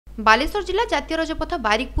बालेश्वर जिला जातीय राजपथ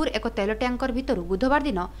बारिकपुर एक तेल टैंकर भितर बुधवार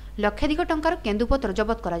दिन लक्षाधिक टंकार केन्दुपत्र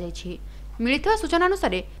जबत कर मिलता सूचना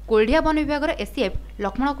अनुसार कोल्ढिया वन विभाग एसीएफ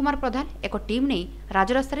लक्ष्मण कुमार प्रधान एक टीम नहीं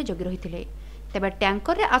राजरास्तार जगी रही तेबे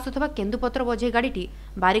टैंकर रे आसुथबा केन्दुपत्र बोझे गाड़ी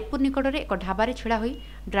बारिकपुर निकट में एक ढाबार छिड़ा होई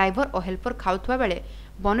ड्राइवर और हेल्पर खाउथबा बेले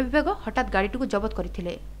वन विभाग हठात गाड़ी जबत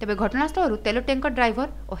करथिले। तेबे घटनास्थल तेल टैंकर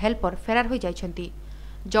ड्राइवर और हेल्पर फेरार हो जाइछंती।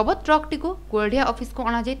 जबत ट्रक टी कोल्ढिया ऑफिस को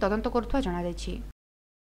अणा जाई तदंत करुथबा जणा जायछि।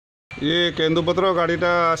 ये केन्दुपत्र गाड़ीटा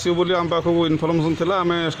आसो बोली आम पाखक इनफर्मेशन थिला।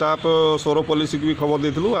 आम स्टाफ सोर पुलिस की भी खबर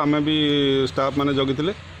देथिलु। आम भी स्टाफ माने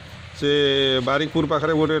जगिथिले से बारिकपुर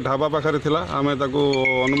पाखरे गोटे ढाबा पाखरे थिला। आम ताको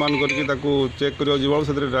अनुमान करके ताको चेक करियो जीवाल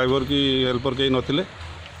से ड्राइवर की हेल्पर कहीं नथिले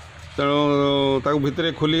तेणु ताको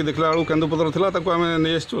भितरे खोली देखला बेलू केन्दुपत्र थिला ताको आम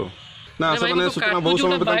नहीं आसचु ना से माने सूचना बहुत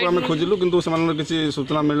समय ताको आम खोजिलु किंतु से माने किसी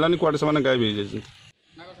सूचना मिललानी कुआडे से माने गायब हो जायछि।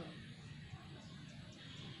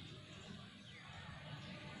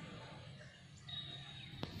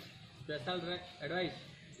 Special advice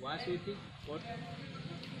wash with what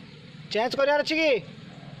change करियार अछि की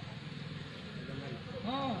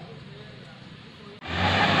हां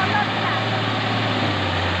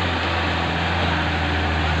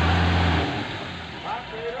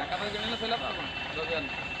काका जणला सला आपण दोजन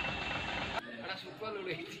एडा सुकुआ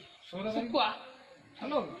लोडे सुकुआ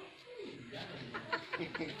हेलो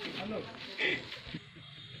हेलो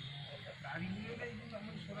गाड़ी ले हम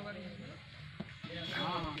सोरा गाड़ी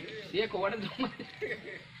ये कोवडे दम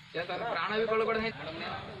या तार प्राण भी कोळ कोड नाही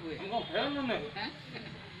हम फेल ने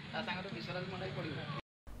ता संग तो विश्वास मंडाई पडियो।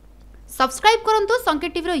 सब्सक्राइब करंतु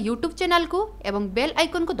संकेत टीवी रो यूट्यूब चैनल को एवं बेल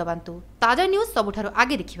आइकन को दबांतु ताजा न्यूज़ सबुठारो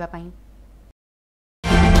आगे देखिबा पई।